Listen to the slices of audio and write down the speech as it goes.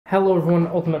Hello everyone,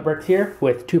 Ultimate Bricks here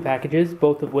with two packages,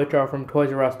 both of which are from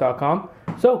ToysRUs.com.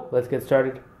 So let's get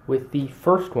started with the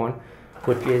first one,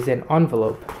 which is an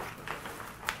envelope.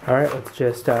 Alright, let's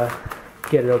just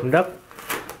get it opened up.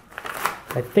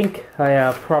 I think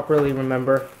I properly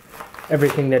remember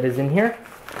everything that is in here.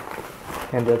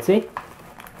 And let's see.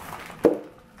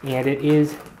 And it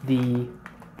is the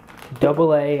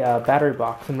AA battery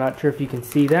box. I'm not sure if you can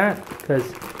see that because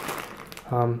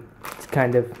it's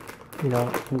kind of, you know,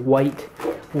 white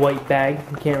bag.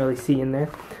 You can't really see in there.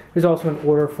 There's also an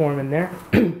order form in there.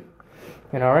 And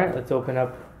alright, let's open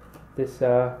up this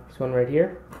one right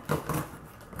here.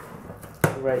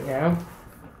 Right now.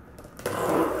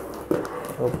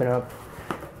 Open up.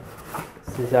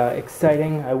 This is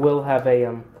exciting. I will have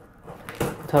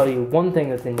tell you one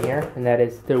thing that's in here, and that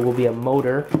is there will be a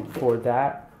motor for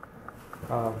that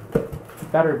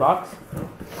battery box.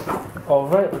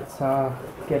 Alright, let's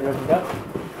get it opened up.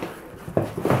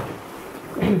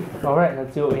 Alright,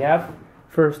 let's see what we have.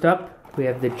 First up, we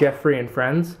have the Jeffrey and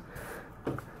Friends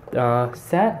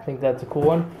set. I think that's a cool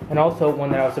one. And also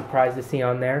one that I was surprised to see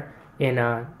on there in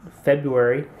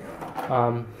February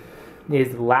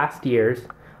is last year's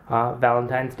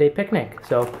Valentine's Day picnic.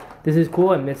 So this is cool.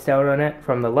 I missed out on it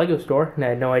from the Lego store, and I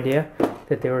had no idea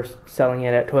that they were selling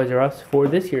it at Toys R Us for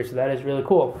this year, so that is really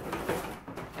cool.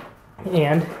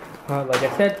 And like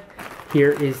I said,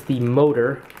 here is the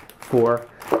motor for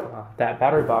that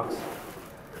battery box.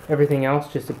 Everything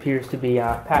else just appears to be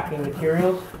packing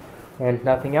materials and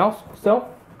nothing else. So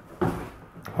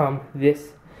this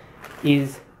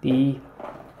is the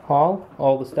haul,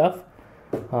 all the stuff.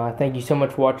 Thank you so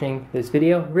much for watching this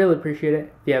video. Really appreciate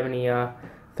it. If you have any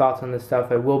thoughts on this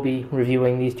stuff, I will be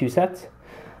reviewing these two sets.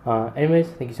 Anyways,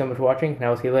 thank you so much for watching, and I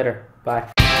will see you later.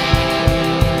 Bye.